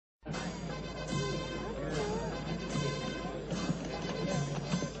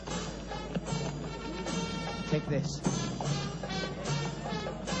this?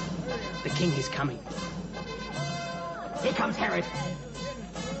 The king is coming. Here comes Herod.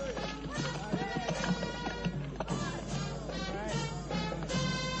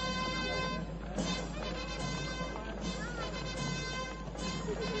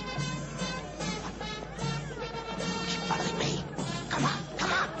 Follow me. Come on,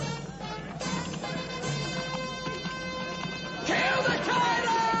 come on. Kill the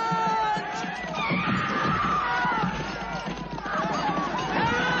tyrant!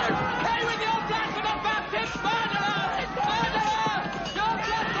 Herod! Pay with your blood for the Baptist murderer! Murderer! Your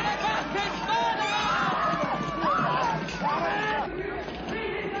blood for the Baptist murderer!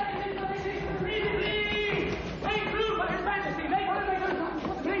 Take through for His Majesty!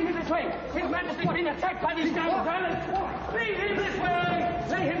 Bring him this way! His Majesty's being attacked by these damn violence! Bring him this way!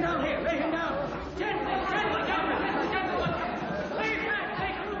 Lay him down here! Lay him down! Gently, gently, gently! Lay him back!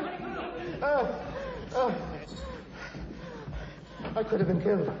 Take through! I could have been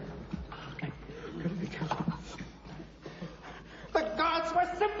killed. The guards were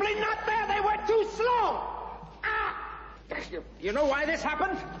simply not there. They were too slow. You know why this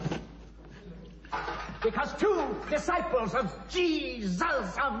happened? Because two disciples of Jesus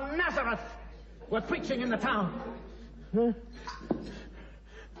of Nazareth were preaching in the town.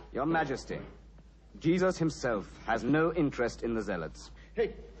 Your Majesty, Jesus himself has no interest in the zealots.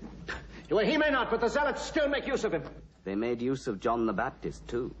 Hey, well, he may not, but the zealots still make use of him. They made use of John the Baptist,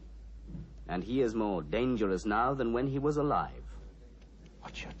 too. And he is more dangerous now than when he was alive.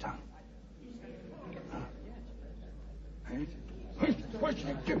 Watch your tongue.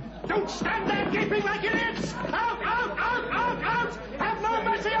 Don't stand there gaping like idiots! Out, out, out, out, out! Have no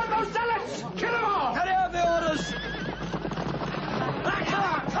mercy on those zealots! Kill them all! Carry out the orders!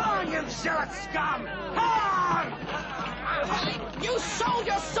 Come on, you zealot scum! Come on! You sold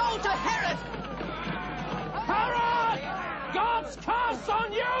your soul to Herod! Herod! God's curse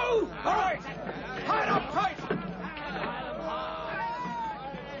on you! All right! Hide up tight!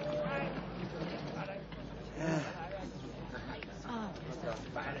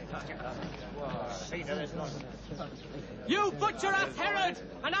 You butcher us, Herod,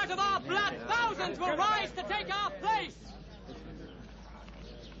 and out of our blood thousands will rise to take our place!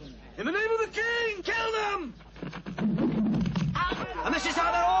 In the name of the king, kill them! And this is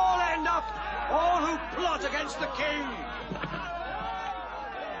how they'll all end up, all who plot against the king!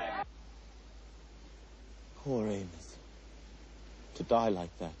 Poor Amos. To die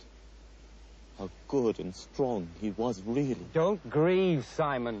like that. How good and strong he was, really. Don't grieve,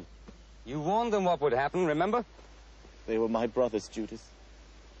 Simon. You warned them what would happen, remember? They were my brothers, Judas.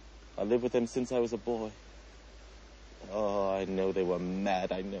 I lived with them since I was a boy. Oh, I know they were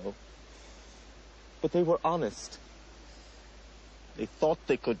mad, I know. But they were honest. They thought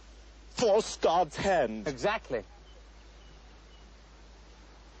they could force God's hand. Exactly.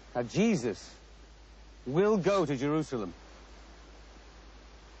 Now, Jesus will go to Jerusalem.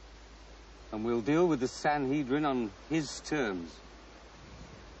 And we'll deal with the Sanhedrin on his terms.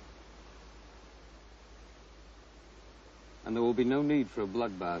 And there will be no need for a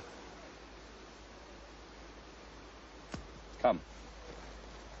bloodbath. Come.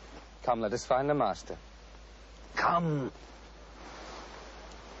 Come, let us find the master. Come.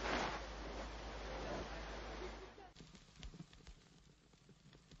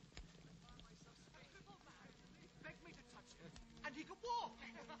 And he could walk!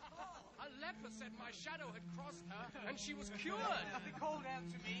 A leper said my shadow had crossed her, and she was cured. He called out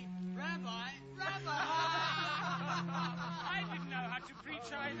to me, Rabbi, Rabbi! I didn't know how to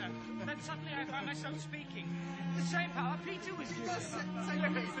preach either. Then suddenly I found myself speaking. The same power Peter was using.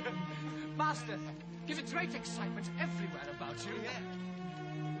 Master, gives great excitement everywhere about you.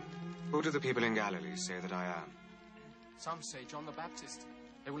 Who do the people in Galilee say that I am? Some say John the Baptist.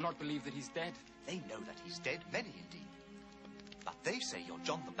 They will not believe that he's dead. They know that he's dead, many indeed. But they say you're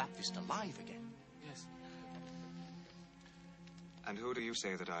John the Baptist alive again. Yes. And who do you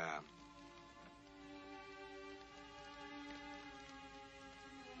say that I am?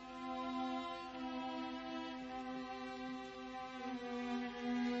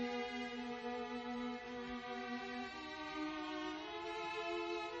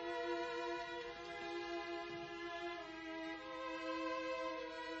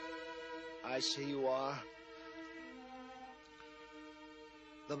 I say you are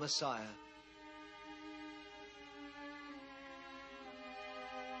the Messiah.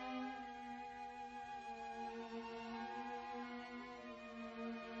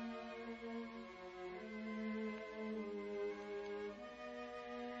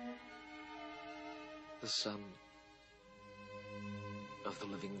 The Son of the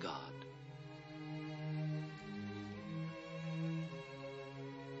living God.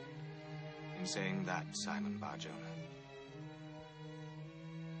 in saying that, Simon Bar-Jonah.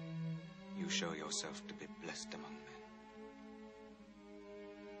 You show yourself to be blessed among men.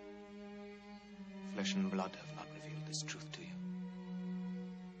 Flesh and blood have not revealed this truth to you.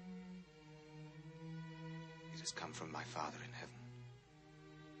 It has come from my Father in heaven.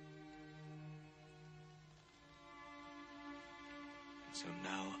 So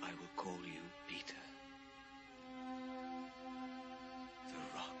now I will call you Peter, the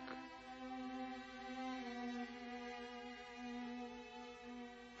Rock.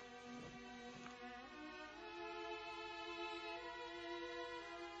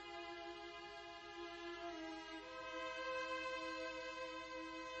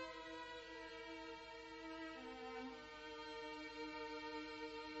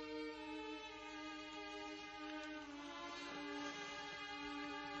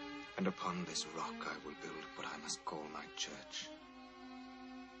 And upon this rock I will build what I must call my church.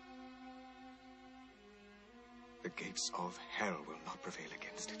 The gates of hell will not prevail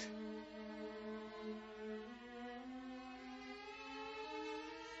against it.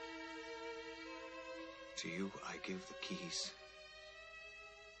 To you I give the keys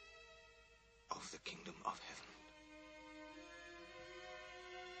of the kingdom of heaven.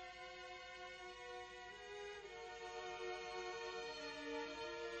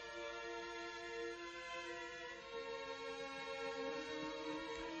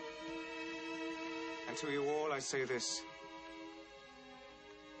 And to you all I say this.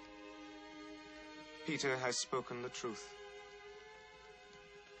 Peter has spoken the truth.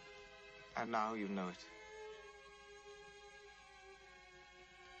 And now you know it.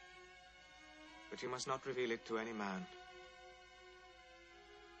 But you must not reveal it to any man.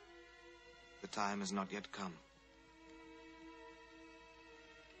 The time has not yet come.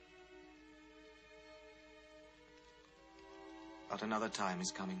 But another time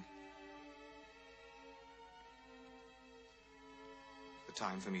is coming. The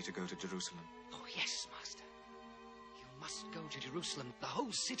time for me to go to Jerusalem. Oh, yes, Master. You must go to Jerusalem. The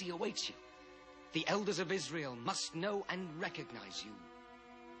whole city awaits you. The elders of Israel must know and recognize you.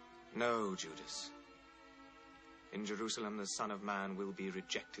 No, Judas. In Jerusalem, the Son of Man will be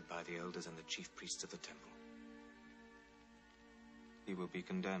rejected by the elders and the chief priests of the temple. He will be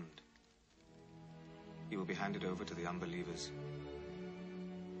condemned. He will be handed over to the unbelievers,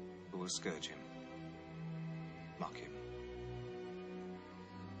 who will scourge him, mock him,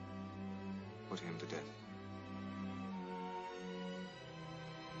 put him to death.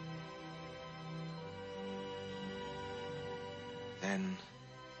 Then,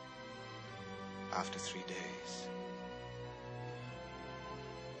 after 3 days,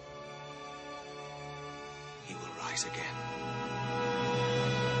 he will rise again.